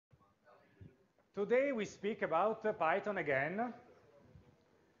Today we speak about Python again.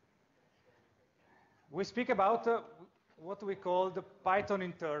 We speak about what we call the Python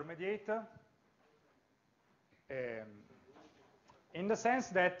intermediate, in the sense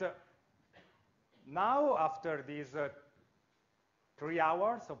that now, after these 3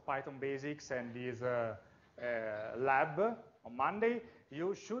 hours of Python basics and this lab on Monday,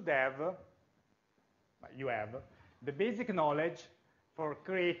 you have the basic knowledge for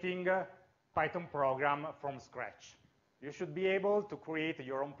creating a Python program from scratch. You should be able to create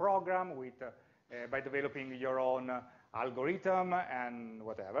your own program with, by developing your own algorithm and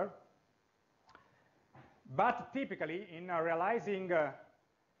whatever. But typically, in realizing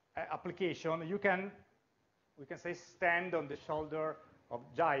application, we can say, stand on the shoulder of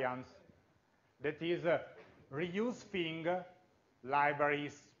giants. That is, reuse things,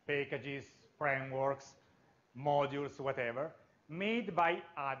 libraries, packages, frameworks, modules, whatever, made by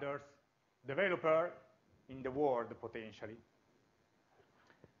others, developers in the world, potentially.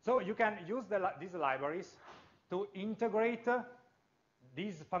 So you can use these libraries to integrate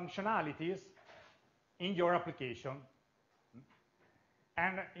these functionalities in your application.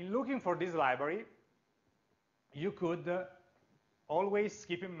 And in looking for this library, you could always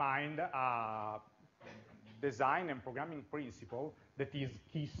keep in mind a design and programming principle that is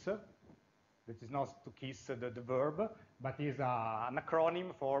KISS. That is not to kiss the verb, but is an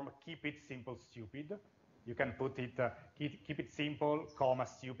acronym for keep it simple stupid. You can put it keep it simple, comma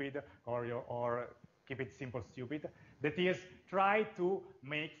stupid, or keep it simple stupid. That is, try to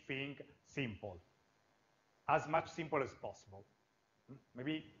make things simple, as much simple as possible.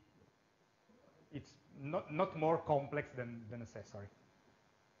 Maybe it's not more complex than necessary.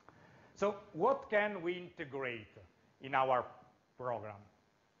 So what can we integrate in our program?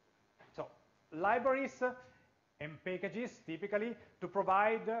 So libraries and packages, typically, to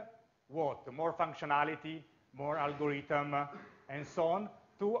provide what? More functionality, more algorithm, and so on,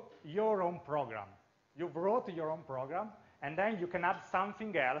 to your own program. You wrote your own program, and then you can add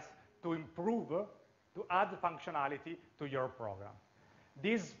something else to improve, to add functionality to your program.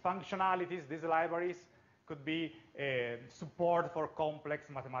 These functionalities, these libraries, could be support for complex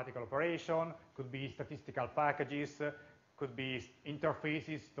mathematical operation, could be statistical packages, could be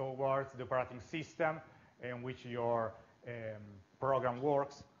interfaces towards the operating system in which your program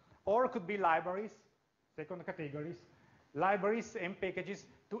works, or could be libraries, second categories, libraries and packages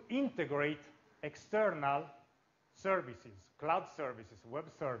to integrate external services, cloud services, web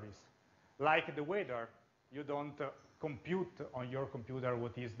service, like the weather. You don't compute on your computer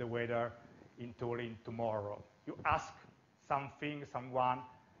what is the weather in Turin tomorrow. You ask something, someone,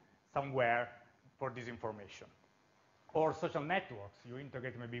 somewhere for this information. Or social networks. You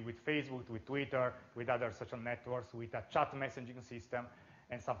integrate maybe with Facebook, with Twitter, with other social networks, with a chat messaging system,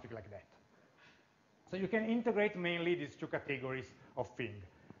 and something like that. So you can integrate mainly these 2 categories of things.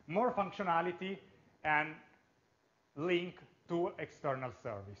 More functionality and link to external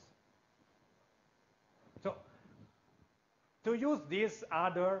service. So to use these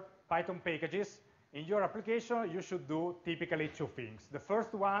other Python packages in your application, you should do typically 2 things. The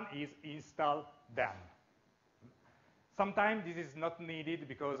first one is install them. Sometimes this is not needed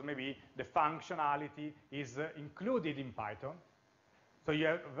because maybe the functionality is included in Python. So you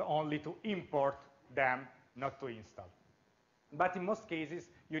have only to import them, not to install. But in most cases,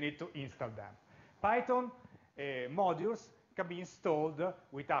 you need to install them. Python modules can be installed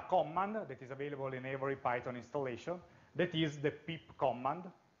with a command that is available in every Python installation. That is the pip command.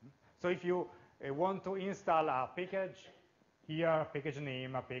 So if you want to install a package, here a package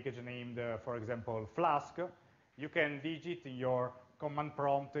named, for example, Flask, you can digit in your command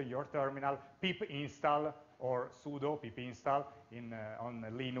prompt, in your terminal, pip install or sudo pip install on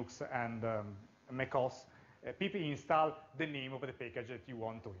Linux and macOS. Pip install the name of the package that you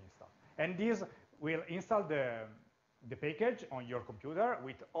want to install. And this will install the package on your computer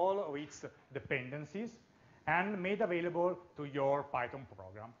with all of its dependencies and made available to your Python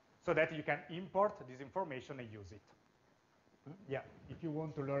program so that you can import this information and use it. Yeah, if you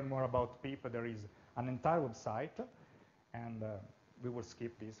want to learn more about pip, there is an entire website, and we will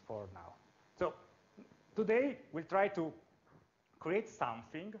skip this for now. So today, we'll try to create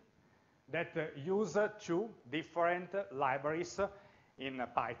something that use 2 different libraries in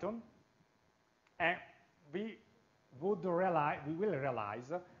Python, and we will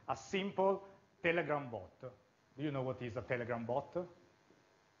realize a simple Telegram bot. Do you know what is a Telegram bot?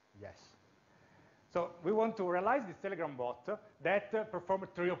 Yes. So we want to realize this Telegram bot that performs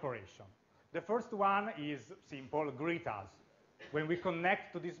 3 operations. The first one is simple, greet us. When we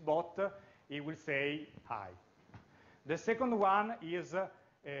connect to this bot, it will say hi. The second one is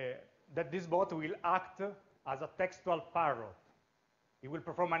that this bot will act as a textual parrot. It will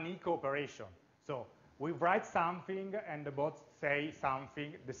perform an echo operation. So we write something and the bot say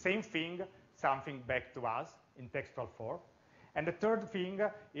something, the same thing, something back to us in textual form. And the third thing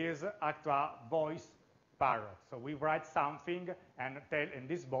is act a voice parrot. So we write something and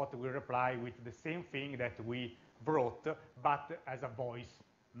this bot will reply with the same thing that we wrote, but as a voice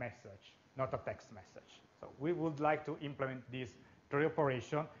message, not a text message. So we would like to implement this three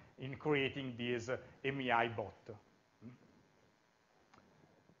operation in creating this AmI bot.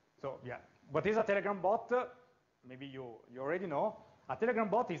 So yeah, what is a Telegram bot? Maybe you already know. A Telegram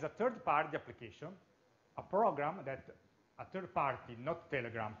bot is a third-party application, a program that a third party, not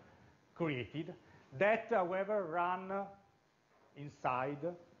Telegram, created, that, however, run inside,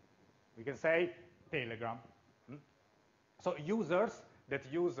 we can say, Telegram. So users that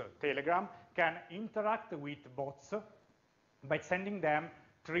use Telegram can interact with bots by sending them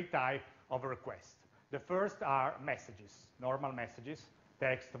three types of requests. The first are messages, normal messages,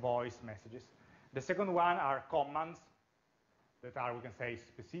 text, voice messages. The second one are commands that are, we can say,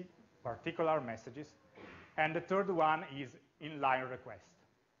 specific, particular messages. And the third one is inline request.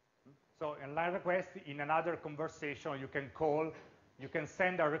 So inline request, in another conversation, you can call, you can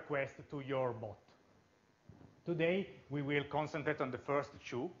send a request to your bot. Today, we will concentrate on the first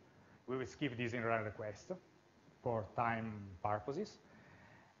two. We will skip this inline request for time purposes.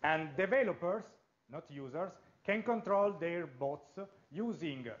 And developers, not users, can control their bots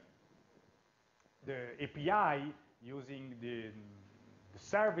using the API, using the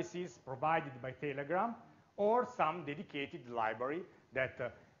services provided by Telegram, or some dedicated library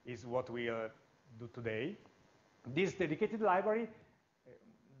that is what we do today. This dedicated library,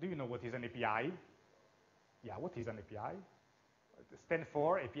 do you know what is an API? Yeah, what is an API? Stand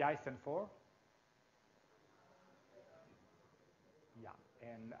for, API stand for? Yeah,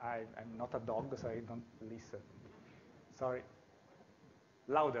 and I'm not a dog, so I don't listen. Sorry.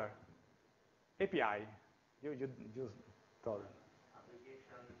 Louder. API. You just told.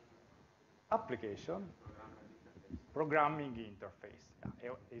 Application. Programming interface.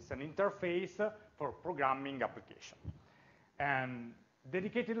 Yeah, it's an interface for programming application. And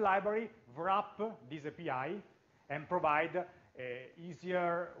dedicated library wrap this API and provide an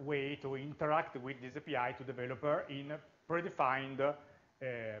easier way to interact with this API to developer in predefined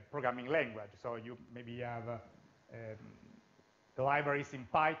programming language. So you maybe have libraries in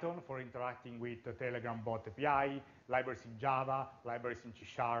Python for interacting with the Telegram bot API, libraries in Java, libraries in C#,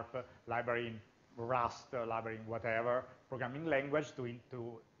 library in Rust, library in whatever programming language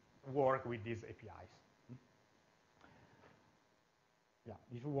to work with these APIs. Yeah,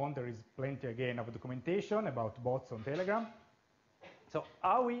 if you want, there is plenty again of documentation about bots on Telegram. So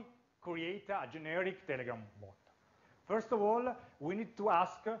how we create a generic Telegram bot? First of all, we need to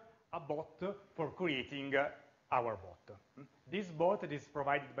ask a bot for creating our bot. This bot that is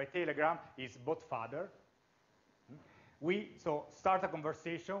provided by Telegram is botfather. We start a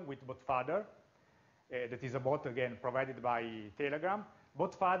conversation with botfather. That is a bot, again, provided by Telegram.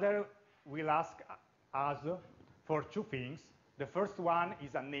 Botfather will ask us for two things. The first one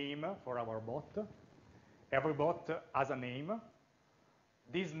is a name for our bot. Every bot has a name.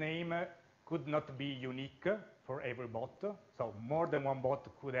 This name could not be unique for every bot, so more than one bot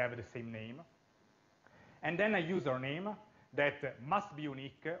could have the same name. And then a username that must be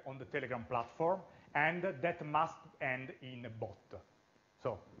unique on the Telegram platform and that must end in bot.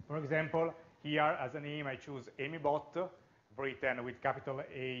 So, for example, here as a name I choose AmiBot, written with capital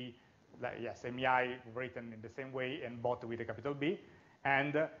A, yes, AMI written in the same way, and bot with a capital B.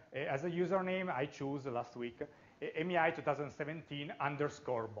 And as a username I choose last week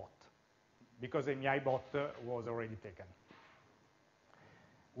AmI-2017-L08, because AMI bot was already taken.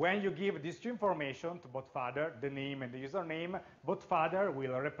 When you give these two information to botfather, the name and the username, botfather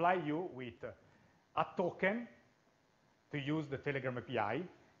will reply you with a token to use the Telegram API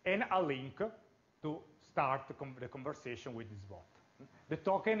and a link to start the conversation with this bot. The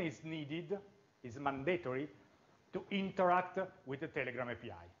token is needed, is mandatory to interact with the Telegram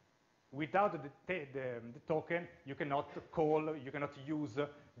API. Without the token, you cannot call, you cannot use the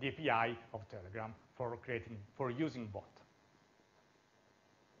API of Telegram for using bot.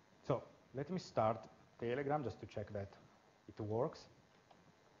 So let me start Telegram just to check that it works.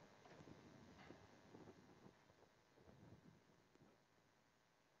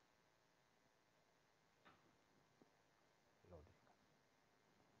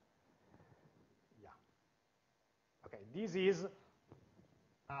 Yeah. Okay, this is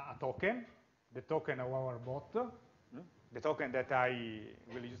a token, the token of our bot, the token that I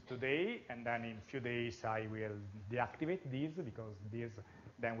will use today, and then in a few days I will deactivate this because this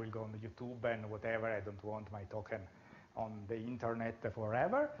then we'll go on YouTube and whatever. I don't want my token on the internet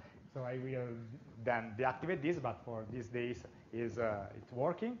forever. So I will then deactivate this, but for these days it's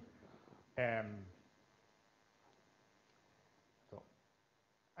working. So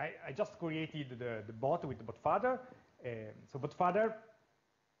I just created the bot with botfather. So botfather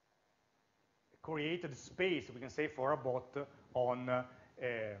created space, we can say, for a bot on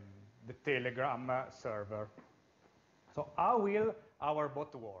the Telegram server. So how will our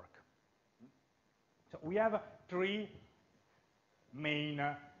bot work? So we have three main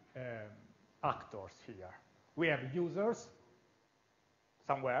actors here. We have users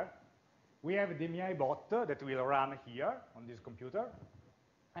somewhere. We have the AmI bot that will run here on this computer.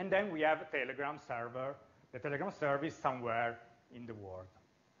 And then we have a Telegram server. The Telegram service somewhere in the world.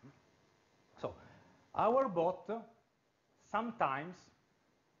 So our bot sometimes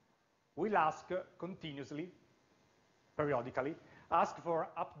will ask continuously, periodically, ask for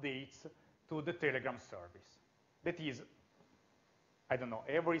updates to the Telegram service. That is, I don't know,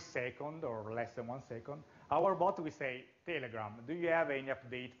 every second or less than 1 second, our bot will say, Telegram, do you have any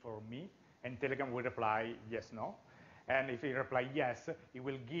update for me? And Telegram will reply, yes, no. And if he replies yes, he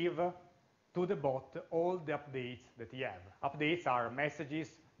will give to the bot all the updates that he has. Updates are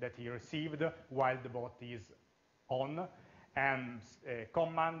messages that he received while the bot is on, and a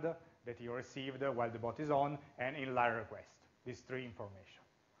command that he received while the bot is on, and inline request. These three information.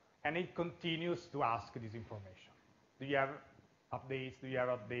 And it continues to ask this information. Do you have updates? Do you have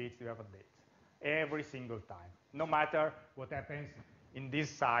updates? Do you have updates? Every single time, no matter what happens in this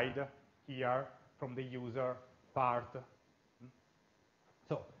side here from the user part.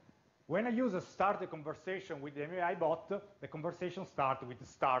 So when a user starts a conversation with the AmI bot, the conversation starts with the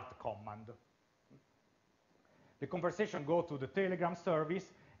start command. The conversation goes to the Telegram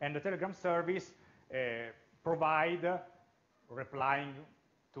service, and the Telegram service provide, replying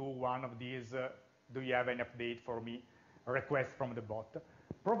to one of these, do you have an update for me, request from the bot,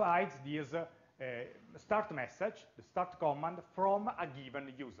 provides this start message, the start command, from a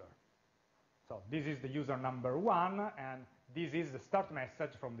given user. So this is the user number 1, and this is the start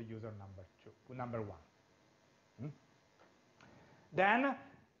message from the user number 1. Then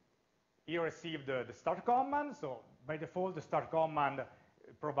he received the start command. So by default, the start command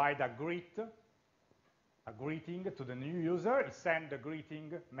provides a greeting to the new user. It sends a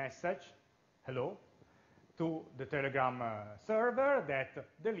greeting message, hello, to the Telegram server that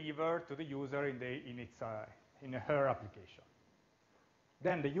delivers to the user in her application.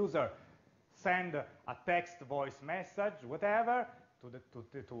 Then the user send a text, voice message, whatever, to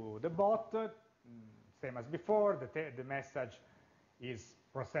the bot, same as before. The message is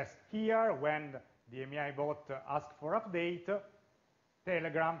processed here. When the AmI bot asks for update,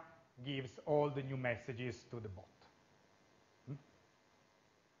 Telegram gives all the new messages to the bot.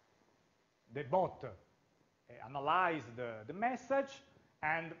 The bot analyzes the message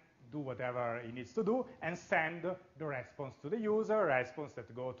and do whatever it needs to do, and send the response to the user, response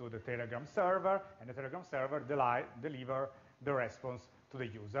that go to the Telegram server, and the Telegram server deliver the response to the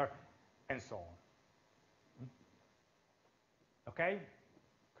user, and so on. Okay?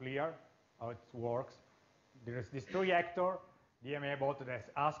 Clear how it works? There is this three actor, the AmI bot that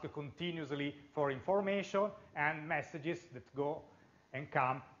asks continuously for information and messages that go and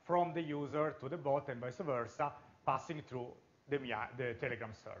come from the user to the bot and vice versa, passing through the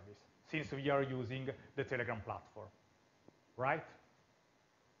Telegram service, since we are using the Telegram platform. Right?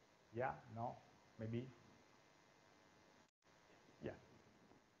 Yeah? No? Maybe? Yeah.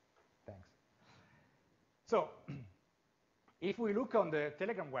 Thanks. So, if we look on the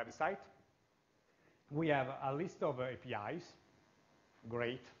Telegram website, we have a list of APIs.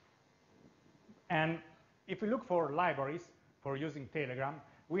 Great. And if we look for libraries for using Telegram,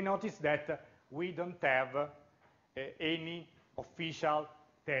 we notice that we don't have any official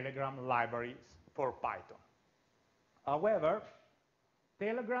Telegram libraries for Python. However,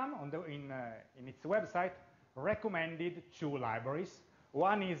 Telegram in its website recommended 2 libraries.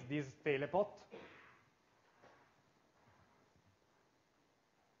 One is this Telepot.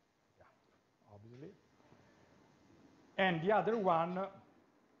 Yeah, obviously. And the other one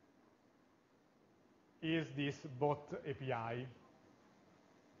is this bot API.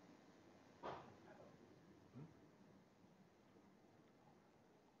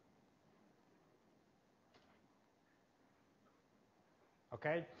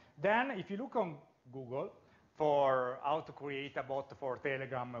 Okay. Then, if you look on Google for how to create a bot for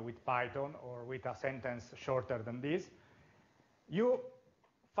Telegram with Python or with a sentence shorter than this, you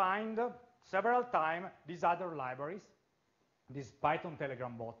find several times these other libraries, this Python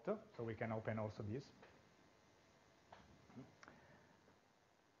Telegram bot, so we can open also this.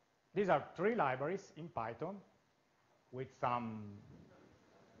 These are 3 libraries in Python with some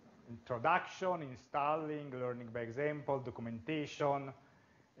introduction, installing, learning by example, documentation.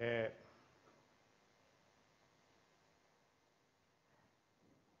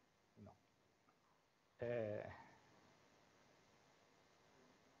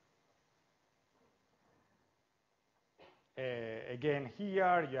 Again,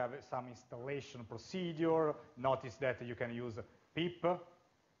 here you have some installation procedure. Notice that you can use pip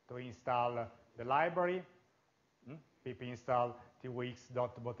to install the library. Pip install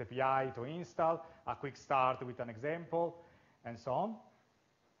twx.botapi to install, a quick start with an example, and so on.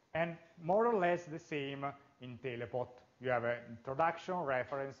 And more or less the same in Telepot. You have an introduction,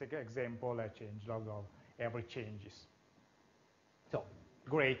 reference, example, a changelog of every changes. So,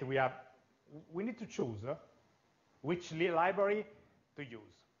 great, we need to choose which library to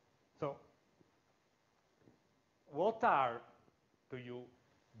use. So, what are to you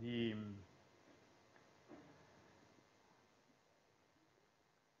the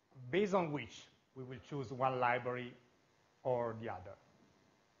based on which we will choose one library or the other?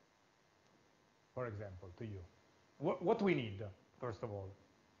 For example, to you. What we need, first of all?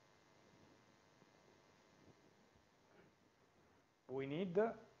 We need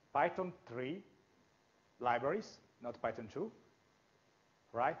Python 3 libraries, not Python 2,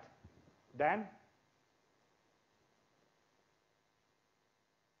 right? Then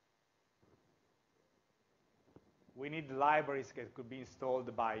we need libraries that could be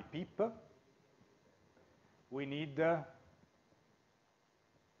installed by pip. We need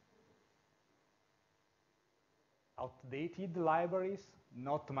outdated libraries,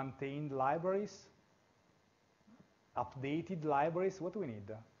 not maintained libraries. Updated libraries, what do we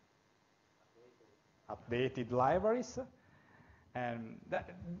need? Updated libraries. And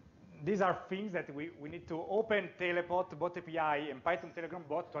these are things that we need to open Telepot, Bot API, and Python Telegram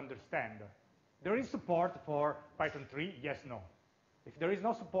bot to understand. There is support for Python 3, yes, no. If there is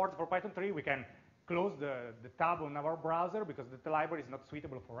no support for Python 3, we can close the tab on our browser because the library is not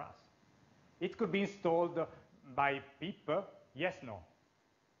suitable for us. It could be installed by pip, yes, no.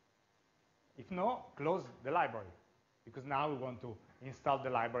 If no, close the library, because now we want to install the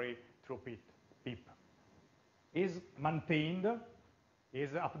library through pip. Is maintained,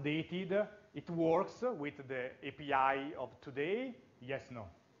 is updated, it works with the API of today, yes, no.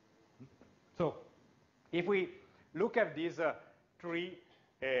 So if we look at these 3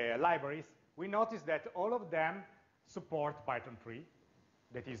 libraries, we notice that all of them support Python 3.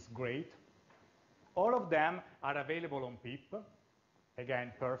 That is great. All of them are available on pip.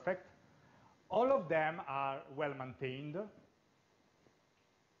 Again, perfect. All of them are well maintained.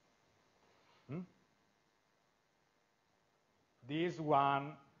 This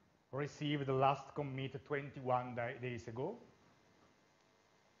one received the last commit 21 days ago.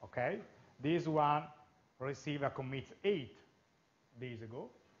 Okay. This one received a commit 8 days ago.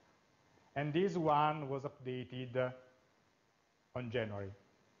 And this one was updated on January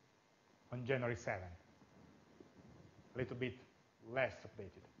 7th. A little bit less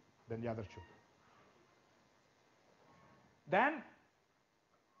updated than the other 2. Then,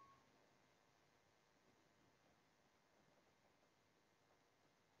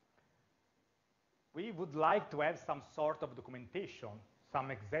 we would like to have some sort of documentation,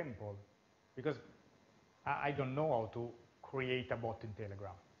 some example, because I don't know how to create a bot in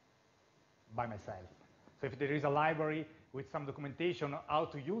Telegram by myself. So if there is a library with some documentation on how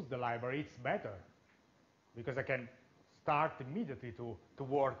to use the library, it's better, because I can start immediately to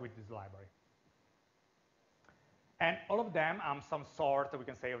work with this library. And all of them have some sort, we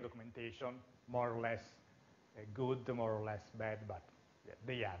can say, of documentation, more or less good, more or less bad, but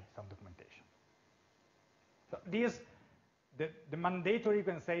they have some documentation. So these, the mandatory, you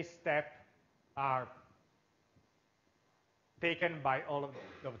can say, steps are taken by all of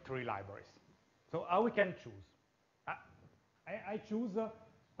the 3 libraries. So how we can choose? I choose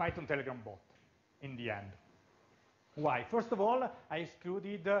Python Telegram bot in the end. Why? First of all, I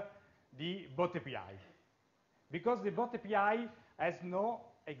excluded the bot API, because the bot API has no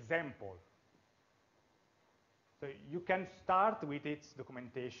example. So you can start with its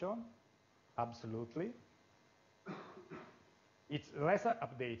documentation, absolutely. It's less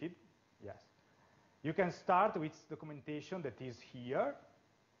updated, yes. You can start with documentation that is here.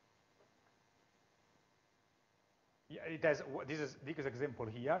 It has this example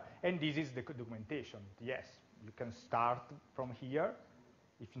here, and this is the documentation. Yes, you can start from here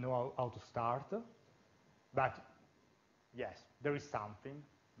if you know how to start. But yes, there is something.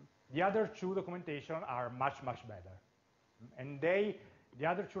 The other 2 documentation are much, much better. And the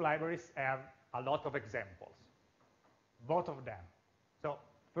other 2 libraries have a lot of examples, both of them. So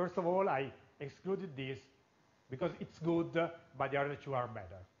First of all, I excluded this because it's good, but the other two are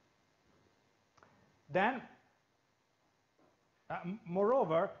better. Then,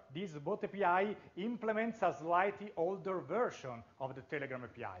 moreover, this bot API implements a slightly older version of the Telegram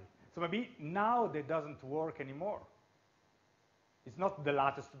API. So maybe now that doesn't work anymore. It's not the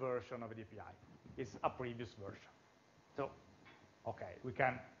latest version of the API. It's a previous version. So, okay, we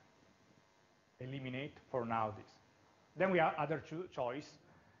can eliminate for now this. Then we have other choice,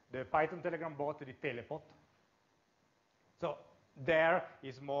 the Python Telegram bot, the telepot. So there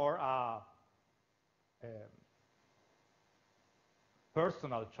is more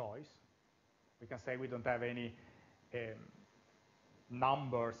personal choice. We can say we don't have any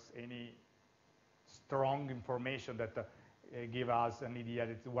numbers, any strong information that give us an idea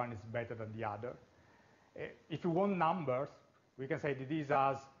that one is better than the other. If you want numbers, we can say that this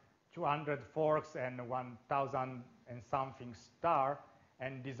has 200 forks and 1,000 and something star,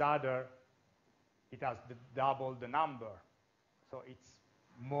 and this other, it has double the number. So it's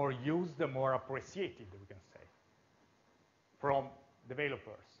more used, more appreciated, we can say, from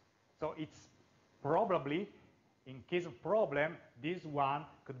developers. So it's probably, in case of problem, this one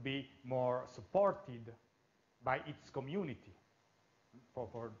could be more supported by its community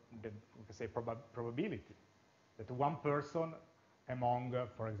for the, we can say, probability that one person among,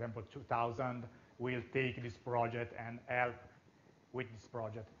 for example, 2,000 will take this project and help with this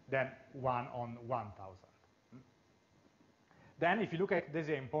project, then 1 on 1,000. Then if you look at the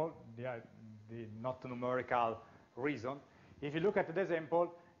example, the not numerical reason, if you look at the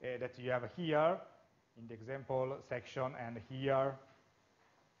example that you have here in the example section and here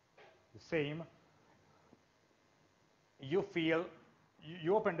the same, you feel,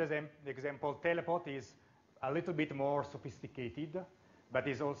 you open the example, telepot is a little bit more sophisticated, but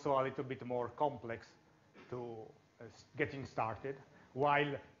is also a little bit more complex to getting started,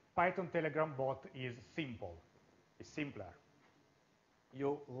 while Python Telegram bot is simple, it's simpler.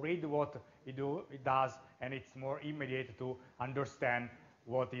 You read what it does, and it's more immediate to understand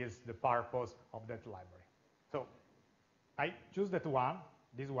what is the purpose of that library. So I choose that one,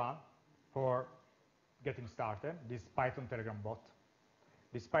 this one, for getting started, this Python Telegram bot.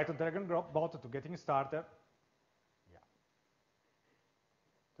 This Python Telegram bot to getting started,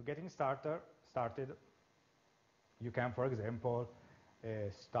 to getting started, you can, for example,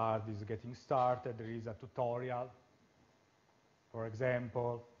 start this getting started. There is a tutorial, for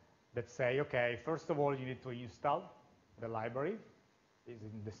example, that say, okay, first of all, you need to install the library. Is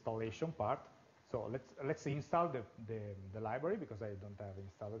in the installation part. So let's install the library because I don't have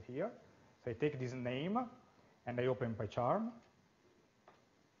installed here. So I take this name and I open PyCharm.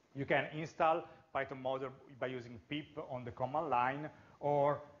 You can install Python module by using pip on the command line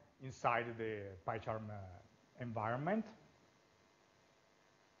or inside the PyCharm environment.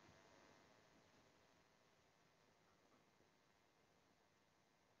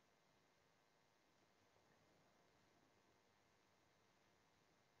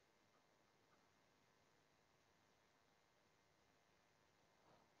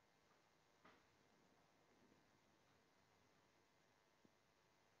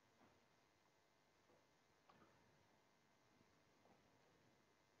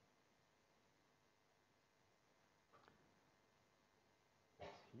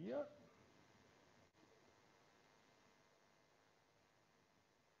 Here.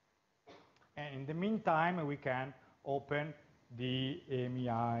 And in the meantime, we can open the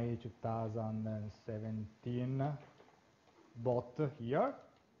AMI 2017 bot here.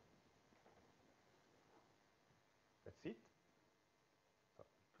 That's it. So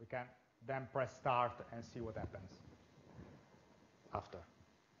we can then press start and see what happens after.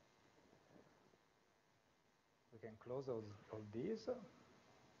 We can close all these.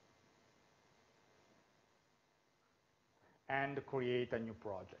 And create a new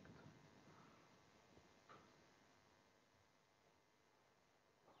project.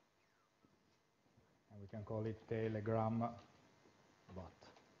 And we can call it Telegram bot.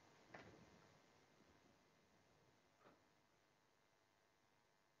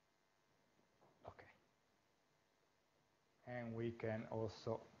 Okay. And we can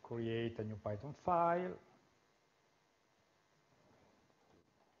also create a new Python file.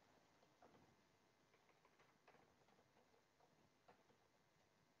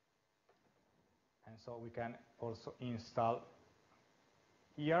 And so we can also install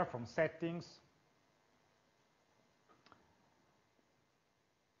here from settings.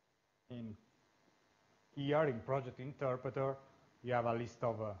 In here in project interpreter, you have a list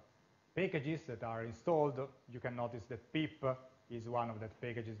of packages that are installed. You can notice that pip is one of the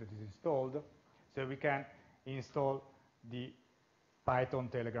packages that is installed. So we can install the Python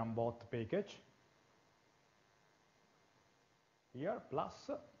Telegram bot package. Here, plus.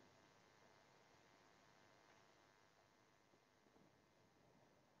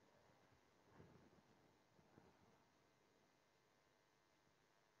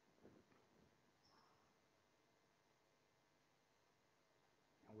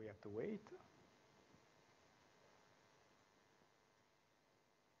 And we have to wait.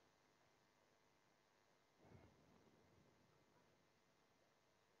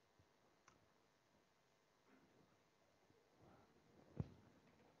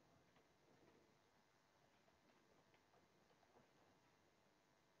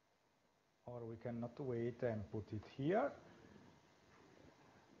 Or we cannot wait and put it here.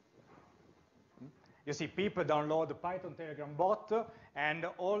 You see, people download the Python Telegram bot and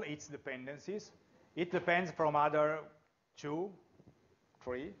all its dependencies. It depends from other three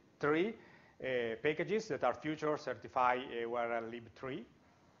packages that are future certify URL lib3.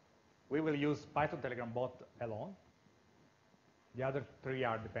 We will use Python Telegram bot alone. The other three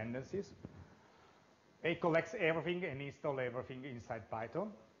are dependencies. It collects everything and installs everything inside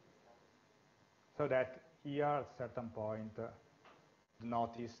Python, so that here at a certain point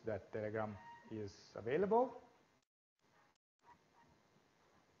notice that Telegram is available.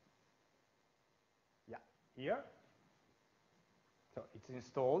 Yeah, here. So it's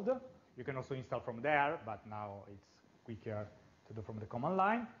installed. You can also install from there, but now it's quicker to do from the command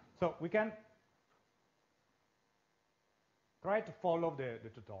line. So we can try to follow the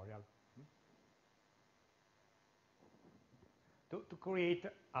tutorial. To create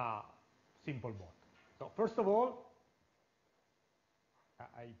a simple bot. So first of all,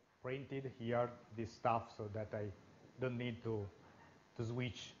 I printed here this stuff so that I don't need to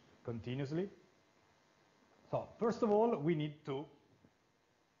switch continuously. So first of all, we need to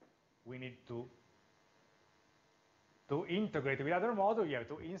integrate with other module. You have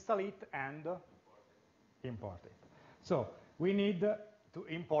to install it and import it. So we need to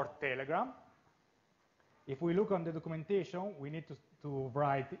import Telegram. If we look on the documentation, we need to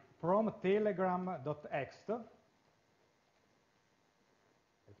write from telegram.ext. Let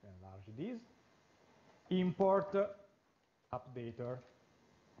me enlarge this. Import updater.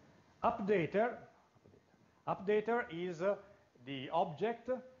 Updater is the object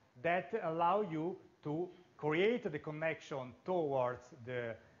that allows you to create the connection towards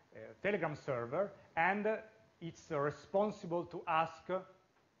the Telegram server, and it's responsible to ask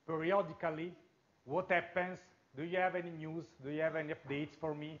periodically what happens, do you have any news, do you have any updates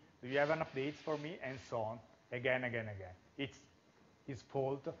for me, do you have any updates for me, and so on, again. It's his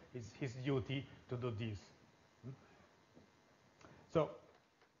fault, it's his duty to do this. So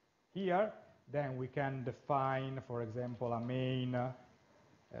here, then we can define, for example, a main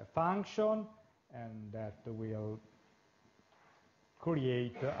function, and that will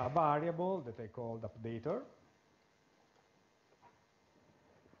create a variable that I called updater,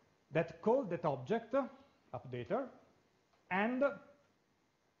 that call that object, updater, and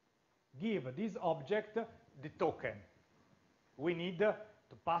give this object the token. We need to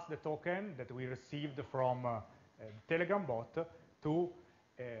pass the token that we received from Telegram bot to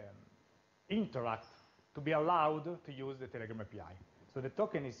interact, to be allowed to use the Telegram API. So the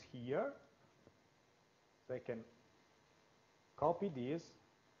token is here. So I can copy this,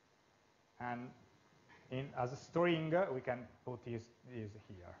 and as a string, we can put this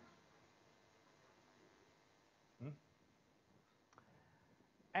here.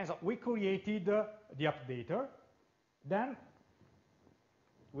 And so we created the updater. Then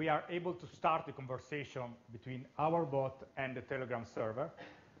we are able to start the conversation between our bot and the Telegram server.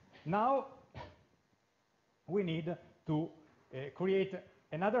 Now we need to create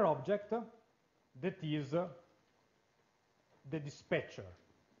another object that is the dispatcher.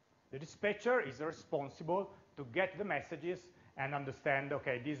 The dispatcher is responsible to get the messages and understand,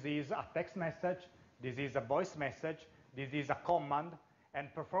 okay, this is a text message, this is a voice message, this is a command, and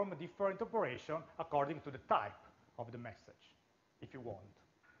perform a different operation according to the type of the message, if you want.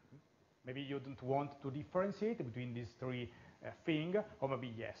 Maybe you don't want to differentiate between these three things, or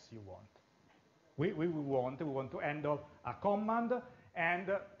maybe yes, you want. We want to handle a command and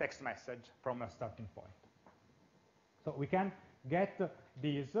text message from a starting point. So we can get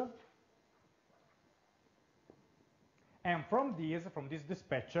this, and from this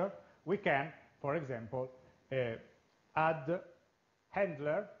dispatcher, we can, for example, add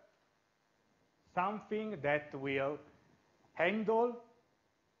handler, something that will handle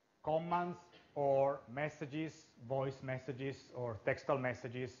commands or messages, voice messages or textual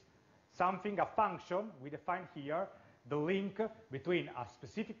messages, something, a function we define here, the link between a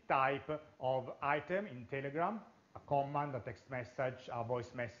specific type of item in Telegram a command, a text message, a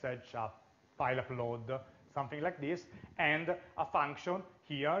voice message, a file upload, something like this, and a function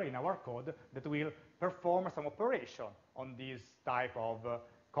here in our code that will perform some operation on this type of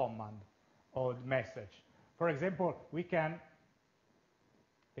command or message. For example, we can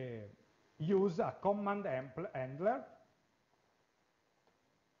use a command handler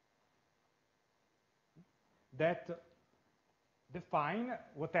that define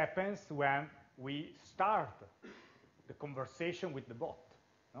what happens when we start the conversation with the bot.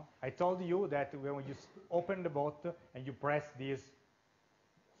 No? I told you that when you open the bot and you press this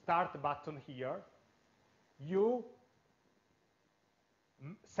start button here, you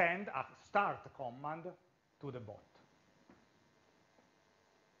send a start command to the bot.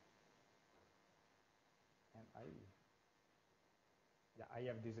 And I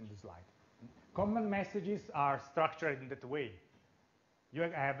have this in the slide. Command messages are structured in that way. You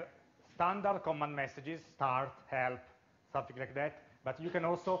have standard command messages, start, help, something like that, but you can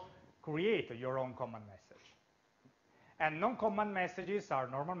also create your own command message. And non-command messages are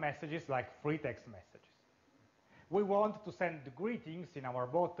normal messages like free text messages. We want to send the greetings in our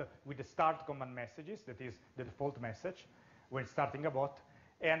bot with the start command messages, that is the default message when starting a bot,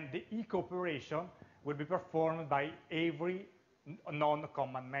 and the echo operation will be performed by every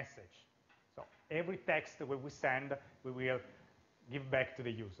non-command message. So every text that we send, we will give back to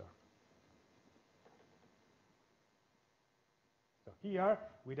the user. So here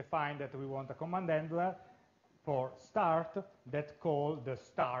we define that we want a command handler for start that call the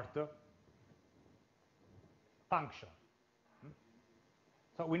start function.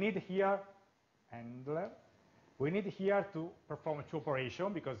 So we need here handler. We need here to perform two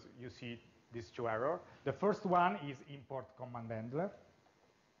operations because you see these two errors. The first one is import command handler.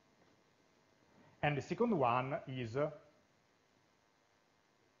 And the second one is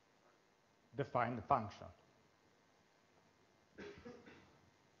define the function.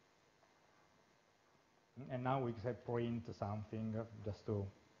 And now we can print something just to,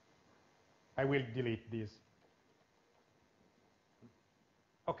 I will delete this.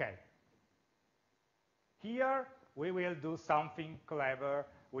 Okay. Here we will do something clever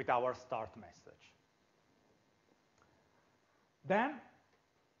with our start message. Then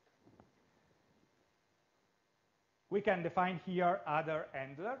we can define here other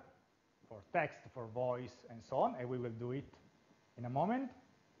handler for text, for voice, and so on, and we will do it in a moment.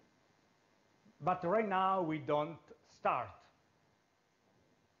 But right now we don't start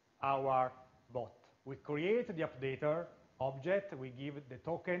our bot. We create the updater object, we give the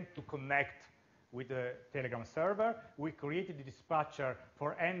token to connect with the Telegram server, we created the dispatcher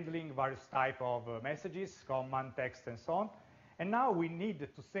for handling various type of messages, command, text, and so on. And now we need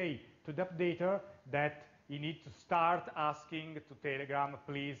to say to the updater that you need to start asking to Telegram,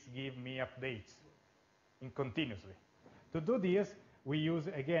 please give me updates continuously. To do this, we use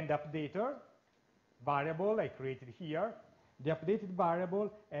again the updater variable I created here. The updated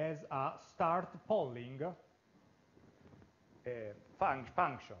variable has a start polling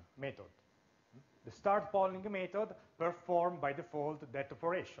function method. The start polling method performs by default that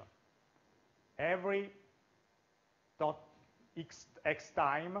operation. Every x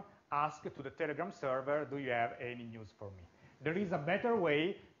time, ask to the Telegram server, do you have any news for me? There is a better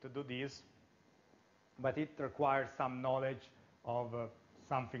way to do this, but it requires some knowledge of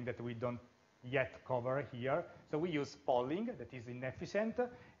something that we don't yet cover here. So we use polling, that is inefficient,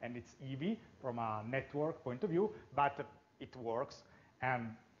 and it's heavy from a network point of view, but it works.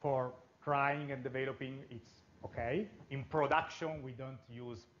 And for trying and developing, it's okay. In production, we don't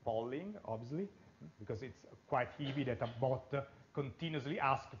use polling, obviously, because it's quite heavy that a bot continuously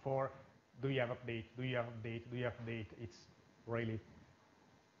asks for, do you have update, do you have update, do you have update? It's really...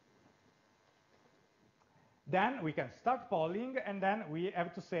 Then we can start polling, and then we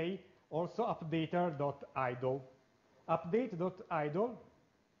have to say also updater.idle. Update.idle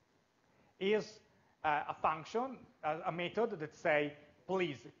is a function, a method that say,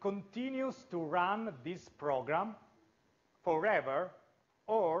 please continues to run this program forever,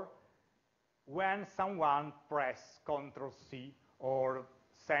 or when someone press Ctrl+C or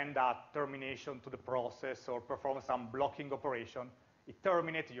send a termination to the process or perform some blocking operation, it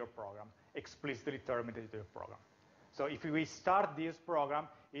terminates your program, explicitly terminates your program. So if we start this program,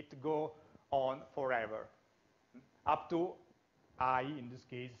 it go on forever, up to I, in this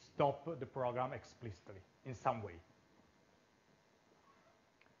case, stop the program explicitly in some way.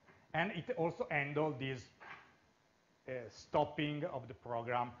 And it also handles this stopping of the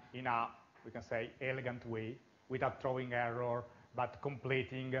program in a, we can say, elegant way, without throwing error, but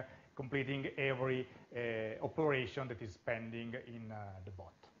completing every operation that is pending in the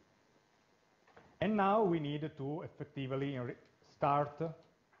bot. And now we need to effectively start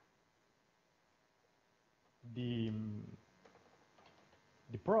the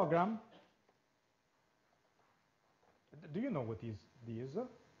program. Do you know what is this?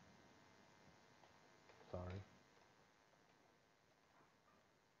 Sorry.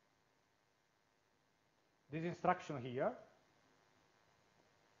 This instruction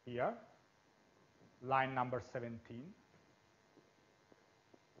here, line number 17.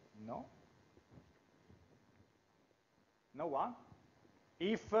 No? No one?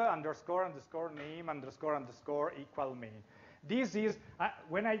 If underscore underscore name underscore underscore equal main. This is,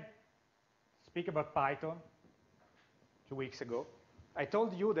 when I speak about Python 2 weeks ago, I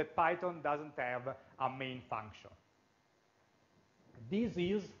told you that Python doesn't have a main function. This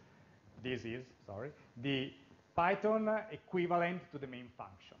is the Python equivalent to the main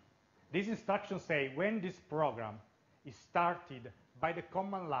function. These instructions say when this program is started by the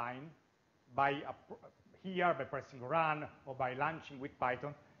command line, by pressing run or by launching with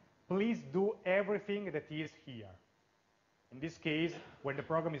Python, please do everything that is here. In this case, when the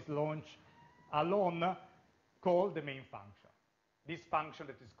program is launched alone, call the main function. This function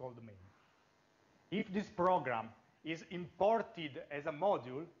that is called main. If this program is imported as a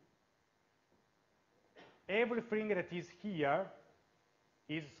module, everything that is here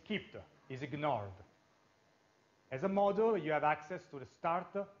is skipped, is ignored. As a module, you have access to the start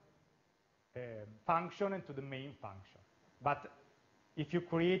function and to the main function. But if you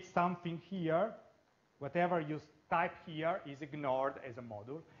create something here, whatever you type here is ignored as a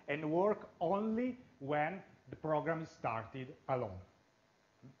module and work only when the program is started alone.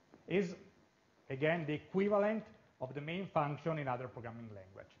 Is, again, the equivalent of the main function in other programming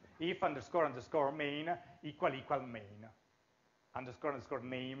language. If underscore underscore main equal equal main. Underscore underscore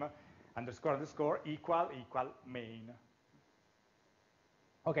name underscore underscore equal equal main.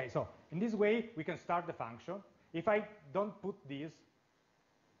 Okay, so in this way we can start the function. If I don't put this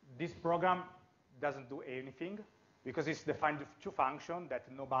program doesn't do anything because it's defined with two functions that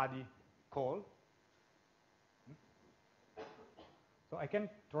nobody call. So I can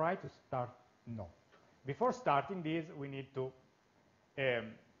try to start. No. Before starting this, we need to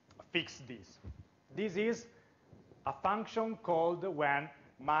fix this. This is a function called when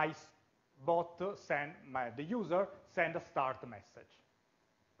my bot the user send a start message.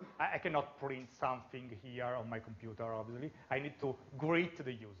 I cannot print something here on my computer, obviously. I need to greet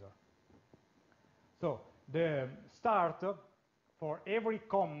the user. So the start for every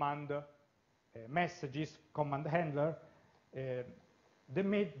command messages, command handler,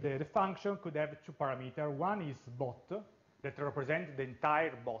 the function could have two parameters. One is bot, that represents the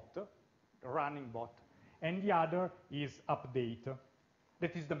entire bot, the running bot, and the other is update,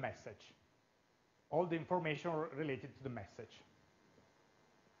 that is the message, all the information related to the message.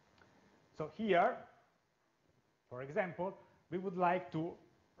 So here, for example, we would like to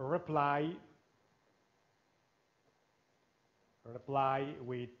reply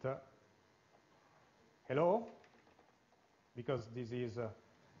with hello, because this is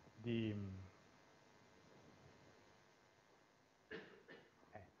we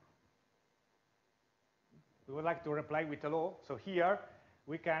would like to reply with hello. So here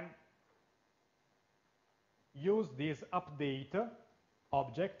we can use this update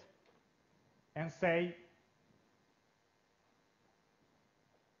object and say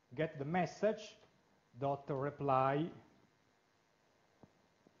get the message dot reply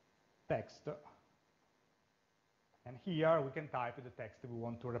text, and here we can type the text we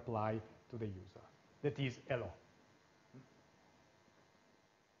want to reply to the user, that is hello.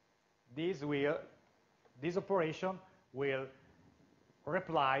 This operation will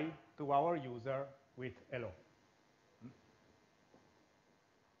reply to our user with hello.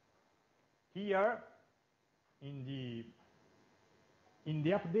 Here in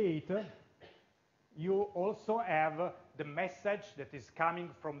the update, you also have the message that is coming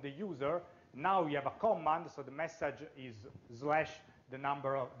from the user. Now you have a command, so the message is slash the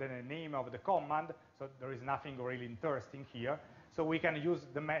name of the command, so there is nothing really interesting here. So we can use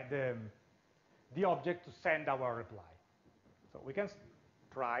the object to send our reply. So we can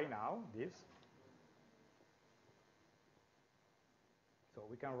try now this. So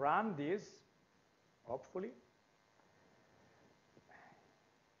we can run this, hopefully.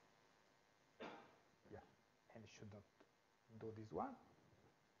 Yeah, and it should not do this one.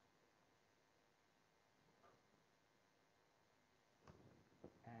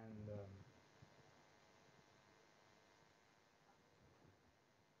 And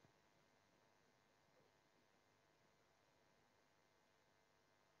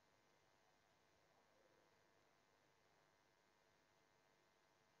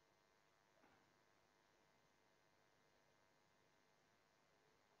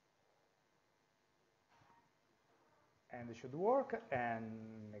and it should work. And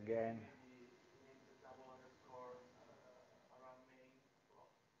again,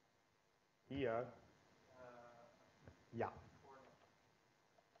 here, yeah,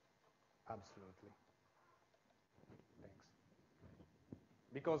 absolutely. Thanks.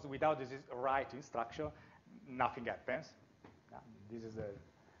 Because without this right instruction, nothing happens. This is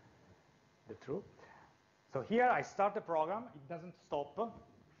the truth. So here I start the program, it doesn't stop.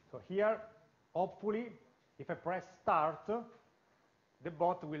 So here, hopefully, if I press start, the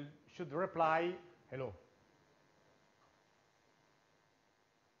bot should reply, hello.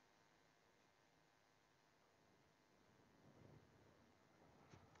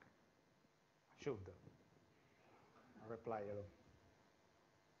 Should reply hello.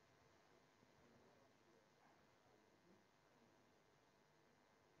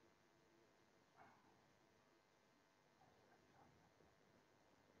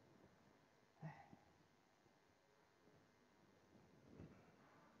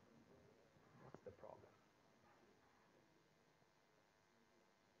 What's the problem?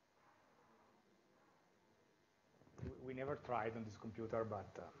 We never tried on this computer,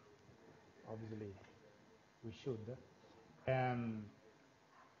 but obviously we should.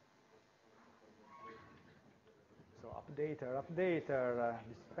 So updater,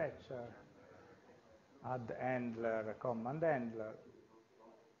 dispatcher, add handler, command handler,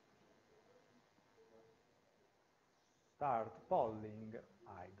 start polling,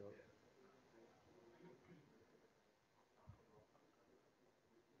 idle.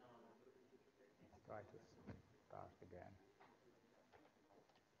 Let's try to start again.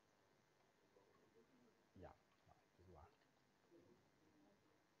 Yeah, this one.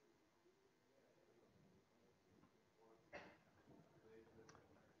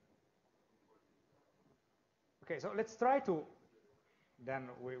 Okay, so let's try to, then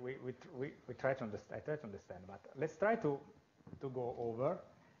we try to understand, I try to understand, but let's try to go over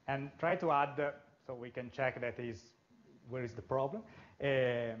and try to add, so we can check that where is the problem.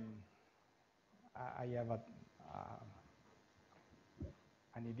 I have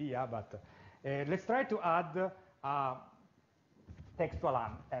an idea, but let's try to add a textual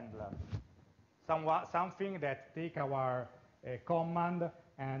handler, something that take our command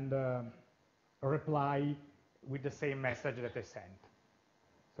and reply with the same message that I sent.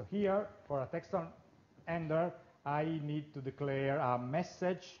 So here, for a textual handler, I need to declare a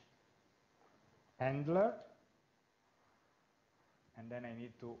message handler, and then I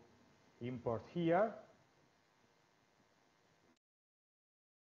need to import here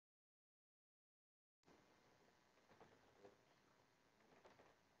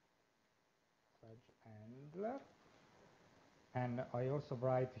handler, and I also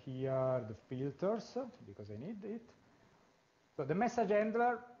write here the filters because I need it. So the message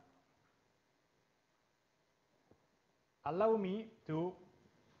handler allow me to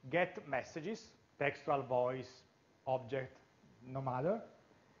get messages, textual, voice, object, no matter,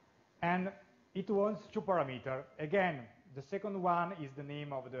 and it wants two parameters. Again, the second one is the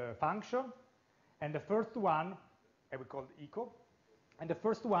name of the function, and the first one, we call it echo, and the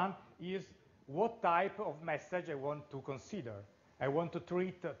first one is what type of message I want to consider. I want to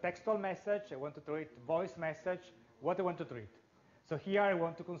treat a textual message, I want to treat voice message, what I want to treat. So here I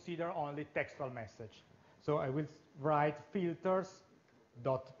want to consider only textual message. So I will write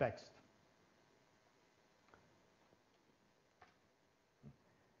filters.text.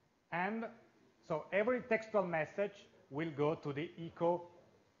 And so every textual message will go to the echo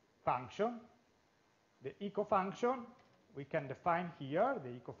function. The echo function, we can define here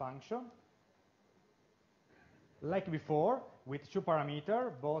the echo function. Like before, with two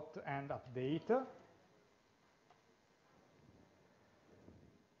parameters, both and update.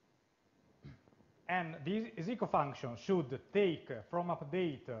 And this echo function should take from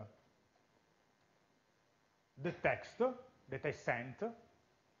update the text that I sent to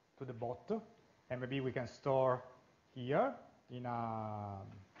the bot, and maybe we can store here in a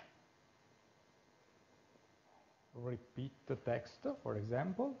repeat text, for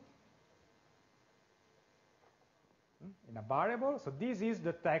example, in a variable. So this is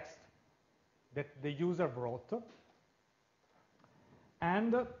the text that the user wrote.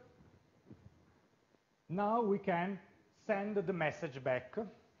 And now we can send the message back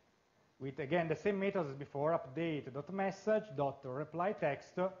with, again, the same methods as before,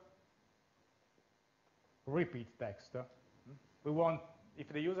 update.message.replyText, repeat text. We want, if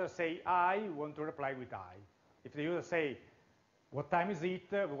the user say I, we want to reply with I. If the user say, what time is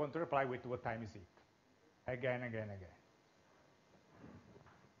it, we want to reply with what time is it. Again, again, again.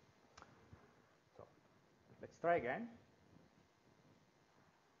 So let's try again.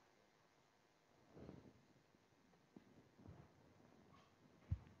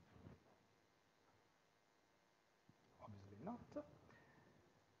 not.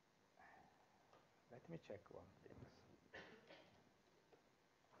 Let me check one thing.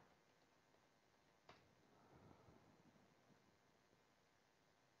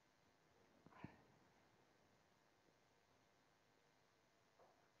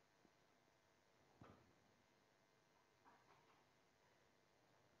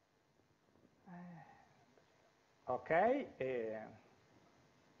 Okay.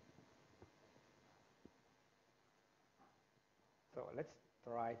 So let's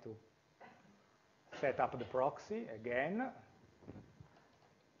try to set up the proxy again.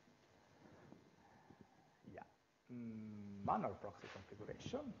 Yeah, manual proxy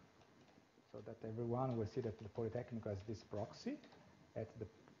configuration, so that everyone will see that the Politecnico has this proxy at the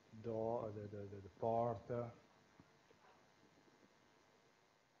door, the port. So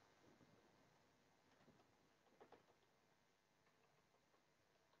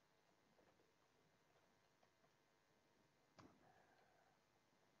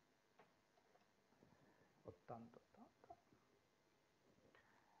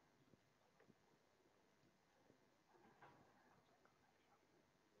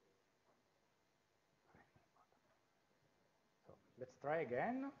let's try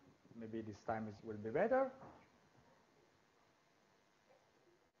again. Maybe this time it will be better.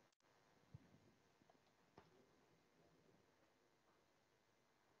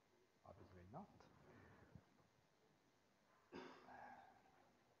 Obviously not.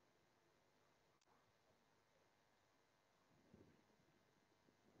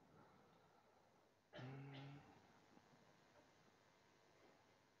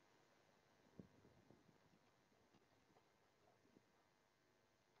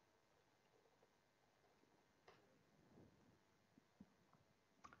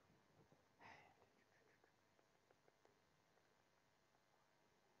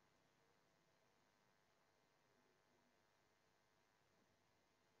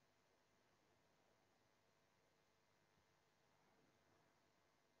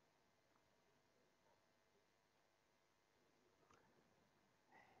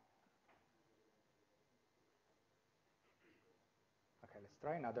 Okay, let's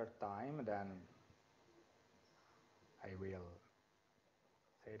try another time, then I will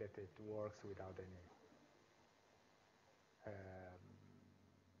say that it works without any,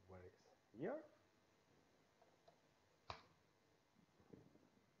 where is here?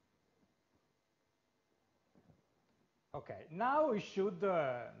 Okay, now it should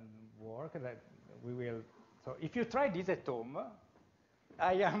work, that we will, so if you try this at home,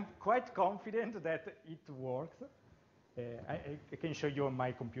 I am quite confident that it works. I can show you on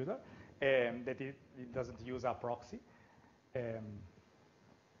my computer that it doesn't use a proxy.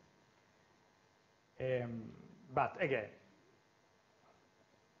 But again,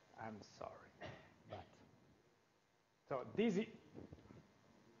 I'm sorry. But so this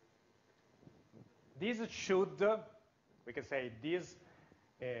should, we can say, this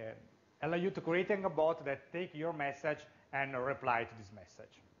allow you to create a bot that take your message and reply to this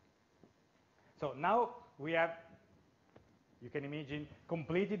message. So now we have, you can imagine,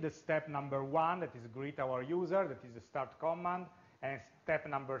 completed the step number 1, that is greet our user, that is the start command, and step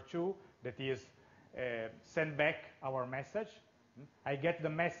number 2, that is send back our message. I get the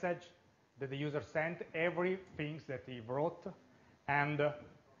message that the user sent, everything that he wrote, and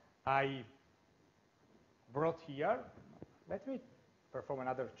I brought here. Let me perform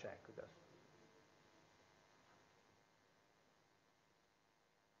another check.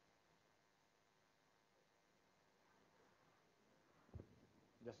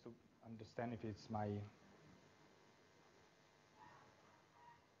 Just to understand if it's my...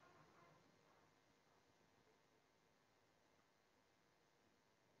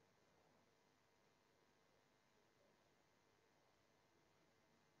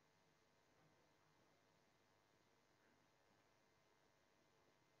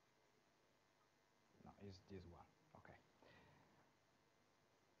 No, it's this one. Okay.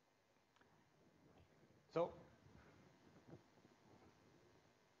 So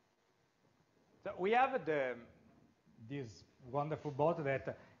we have this wonderful bot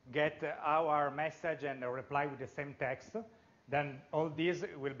that get our message and reply with the same text. Then all this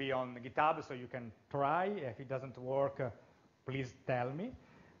will be on GitHub, so you can try. If it doesn't work, please tell me.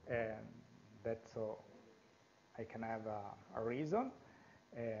 That so I can have a reason.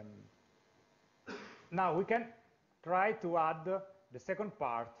 Now we can try to add the second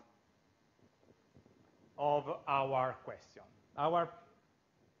part of our question.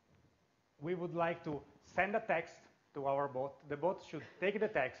 We would like to send a text to our bot. The bot should take the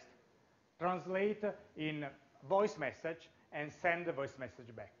text, translate in voice message, and send the voice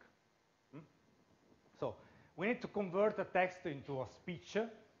message back. So we need to convert a text into a speech.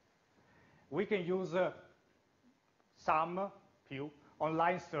 We can use few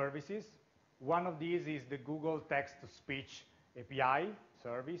online services. One of these is the Google Text-to-Speech API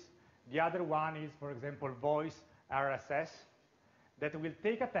service. The other one is, for example, Voice RSS, that will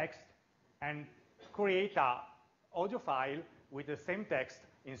take a text and create an audio file with the same text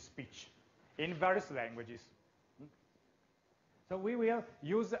in speech in various languages. So we will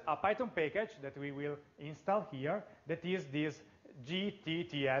use a Python package that we will install here, that is this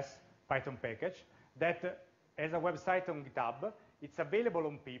GTTS Python package that has a website on GitHub. It's available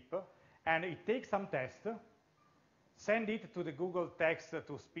on pip, and it takes some text, send it to the Google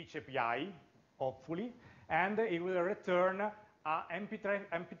Text-to-Speech API, hopefully, and it will return an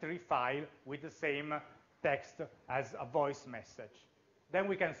MP3 file with the same text as a voice message. Then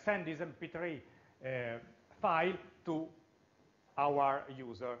we can send this MP3 file to our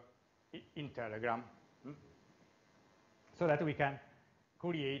user in Telegram, so that we can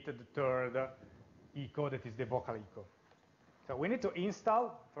create the third echo, that is the vocal echo. So we need to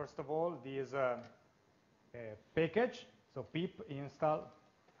install, first of all, this package. So pip install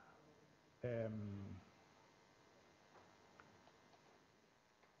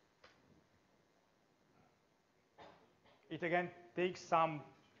it again takes some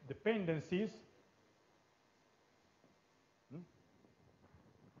dependencies.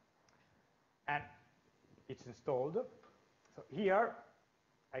 And it's installed. So here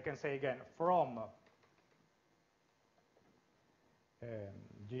I can say again from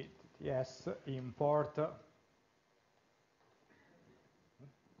GTS import.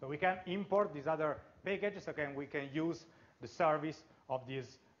 So we can import these other packages, again we can use the service of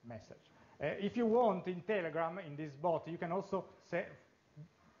this message. If you want in Telegram, in this bot, you can also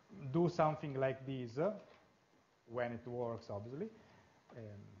do something like this, when it works, obviously.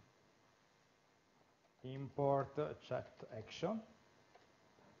 Import chat action.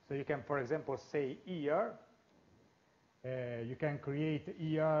 So you can, for example, say here, you can create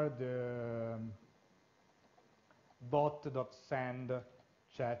here the bot.send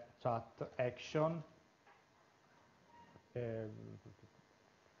chat action.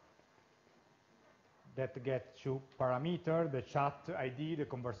 That gets two parameters, the chat ID, the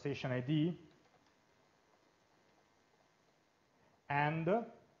conversation ID, and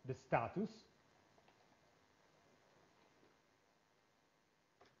the status.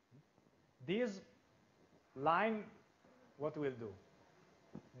 This line, what will do?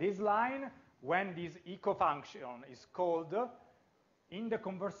 This line, when this echo function is called, in the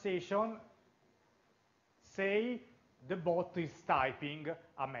conversation, say the bot is typing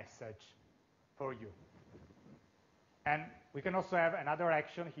a message for you. And we can also have another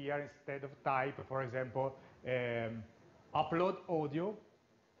action here instead of type, for example, upload audio.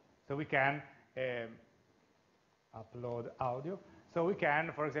 So we can upload audio. So we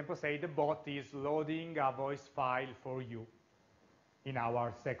can, for example, say the bot is loading a voice file for you in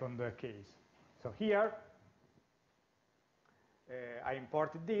our second case. So here, I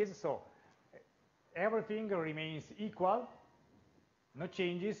imported this, so everything remains equal, no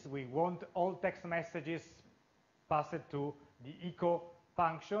changes. We want all text messages passed to the echo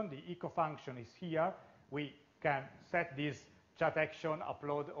function. The echo function is here. We can set this chat action,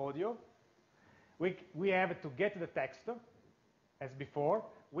 upload audio. We have to get the text, as before.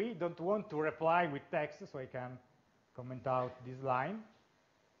 We don't want to reply with text, so I can comment out this line.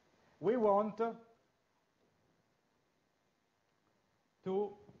 We want to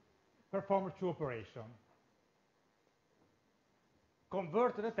perform two operations.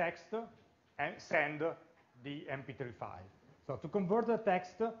 Convert the text and send the MP3 file. So to convert the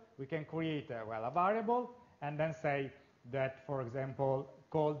text, we can create a variable and then say that, for example,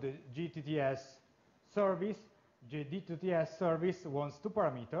 call the GTTS service. GTTS service wants two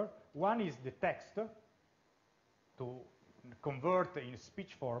parameters. One is the text to convert in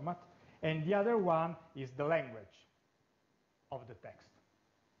speech format, and the other one is the language of the text.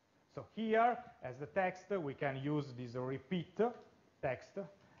 So here, as the text, we can use this repeat text.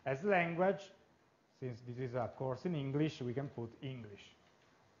 As language, since this is a course in English, we can put English.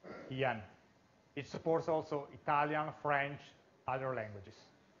 Ian. It supports also Italian, French, other languages.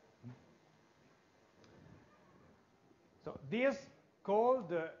 So this called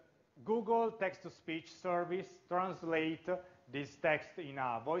the Google Text-to-Speech service translate this text in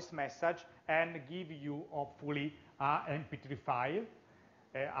a voice message and give you, hopefully, an MP3 file,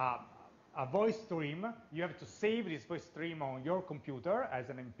 a voice stream. You have to save this voice stream on your computer as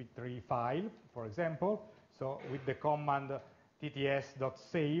an MP3 file, for example. So with the command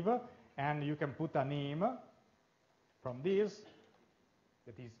tts.save, and you can put a name from this,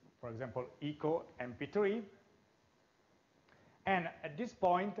 that is, for example, echo MP3. And at this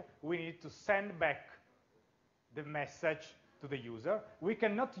point, we need to send back the message to the user. We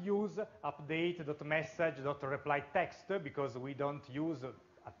cannot use update.message.reply text because we don't use a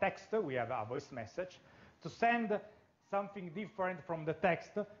text, we have a voice message. To send something different from the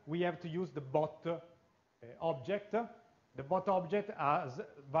text, we have to use the bot object. The bot object has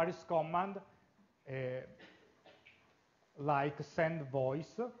various commands like send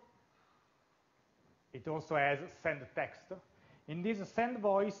voice. It also has send text. In this send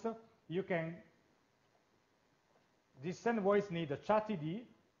voice, this send voice needs a chat ID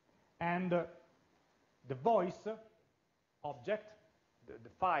and the voice object, the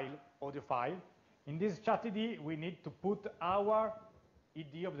file, audio file. In this chat ID, we need to put our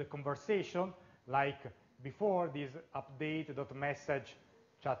ID of the conversation, like before this update.message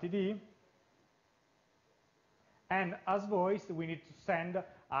chat ID. And as voice, we need to send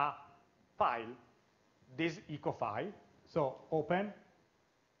a file, this echo file. So open,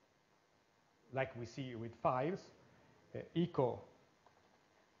 like we see with files, echo.mp3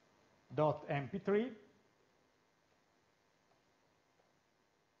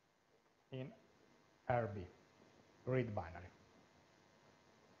 in RB, read binary.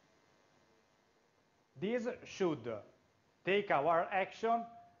 This should take our action,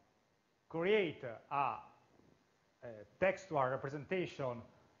 create a textual representation,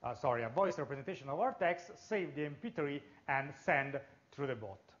 a voice representation of our text, save the MP3, and send through the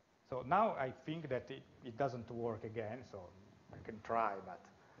bot. So now I think that it doesn't work again, so I can try, but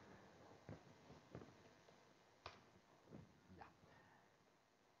yeah.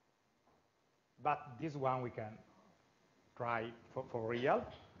 But this one we can try for real,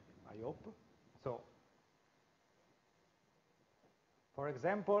 I hope. So, for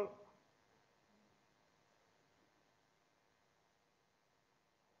example,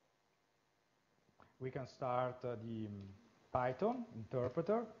 we can start the Python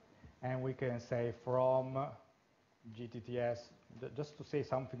interpreter, and we can say from GTTS, just to say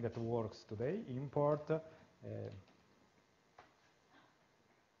something that works today, import,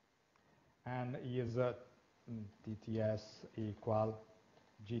 and is TTS equal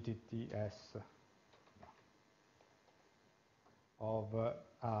GTTS of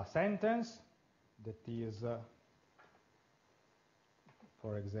a sentence that is,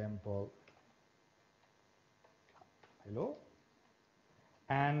 for example, hello,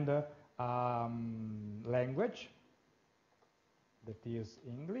 and language that is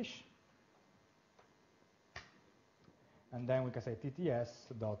English, and then we can say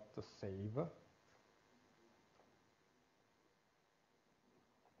tts.save.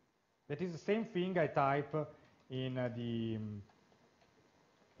 That is the same thing I type in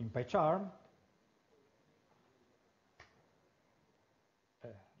PyCharm.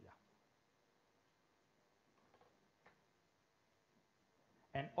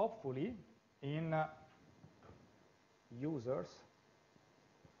 And hopefully, in users,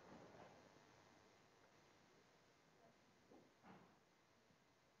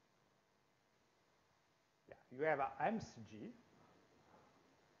 you have a MCG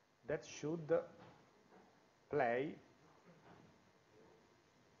that should play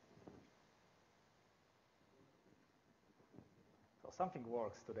so something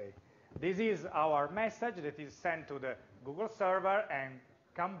works today. This is our message that is sent to the Google server and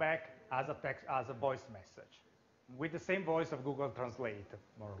come back as a text, as a voice message, with the same voice of Google Translate,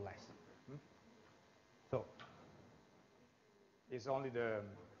 more or less. So it's only the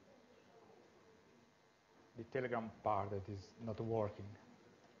Telegram part that is not working.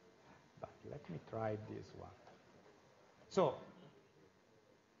 But let me try this one. So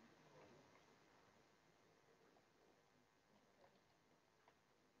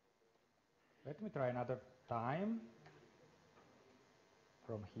let me try another time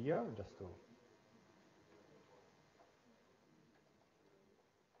from here, just to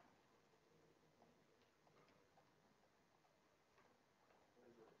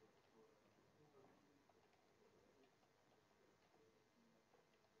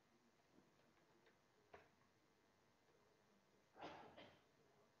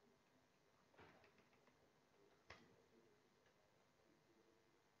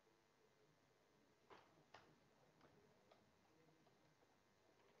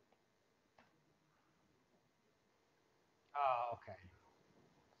okay,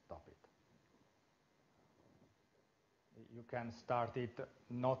 stop it. You can start it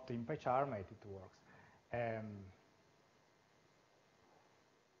not in PyCharm, it works. I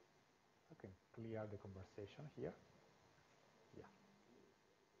can clear the conversation here. Yeah.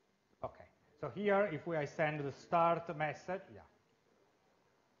 Okay. So here, if I send the start message,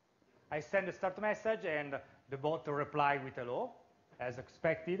 I send the start message, and the bot to reply with hello, as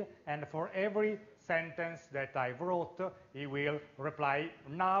expected, and for every sentence that I wrote, he will reply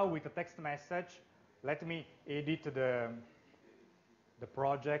now with a text message. Let me edit the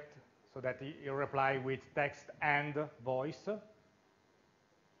project so that he reply with text and voice.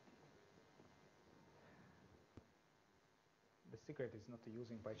 The secret is not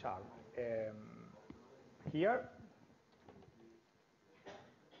using PyCharm. Here,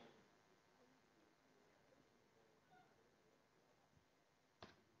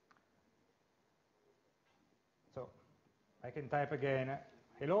 so I can type again,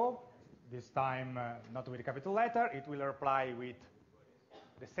 hello, this time not with a capital letter. It will reply with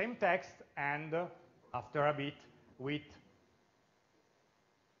the same text and after a bit with,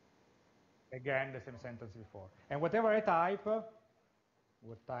 again, the same sentence before. And whatever I type,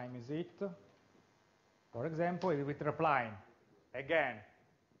 what time is it? For example, it will reply again,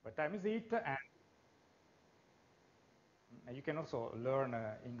 what time is it? And you can also learn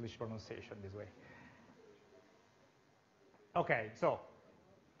English pronunciation this way. Okay, so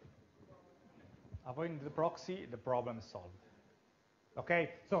avoiding the proxy, the problem is solved.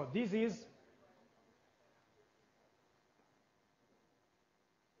 Okay, so this is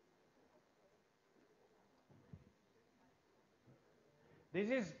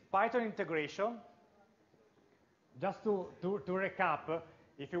Python integration. Just to recap,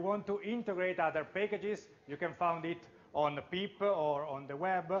 if you want to integrate other packages, you can find it on pip or on the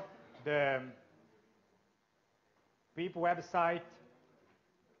web. The pip website.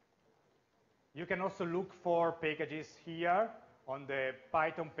 You can also look for packages here on the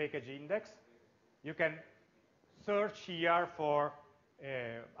Python package index. You can search here for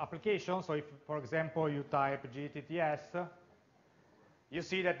applications. So if, for example, you type GTTS, you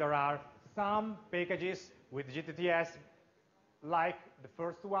see that there are some packages with GTTS like the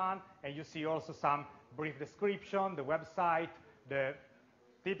first one, and you see also some brief description, the website,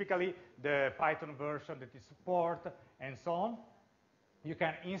 typically the Python version that you support, and so on. You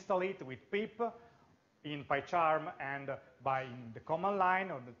can install it with pip in PyCharm and by the command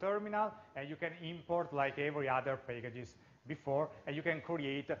line or the terminal, and you can import like every other packages before, and you can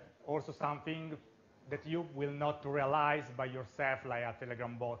create also something that you will not realize by yourself like a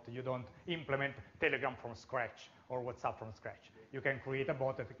Telegram bot. You don't implement Telegram from scratch or WhatsApp from scratch. You can create a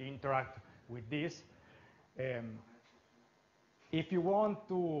bot that can interact with this. If you want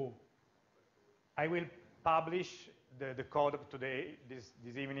to, I will publish the code of today, this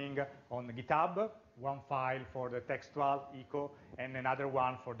evening on GitHub, one file for the textual echo and another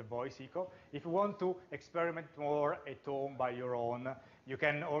one for the voice echo. If you want to experiment more at home by your own, you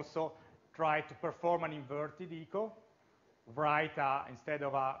can also try to perform an inverted echo. Write, instead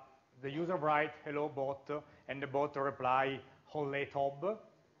of the user write hello bot, and the bot reply holle tob,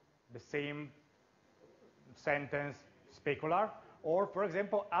 the same sentence specular. Or, for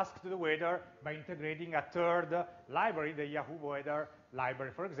example, ask the weather by integrating a third library, the Yahoo Weather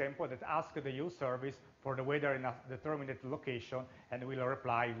library, for example, that asks the use service for the weather in a determined location and will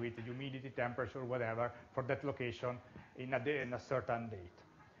reply with humidity, temperature, whatever, for that location in a certain date.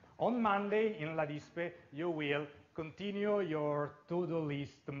 On Monday, in La Dispe, you will continue your to-do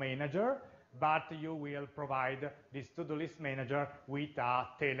list manager, but you will provide this to-do list manager with a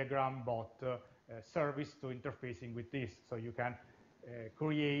Telegram bot service to interfacing with this. So you can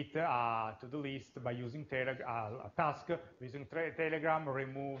create a to-do list by using a task using Telegram,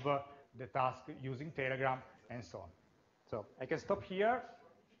 remove the task using Telegram, and so on. So I can stop here.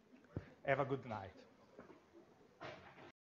 Have a good night.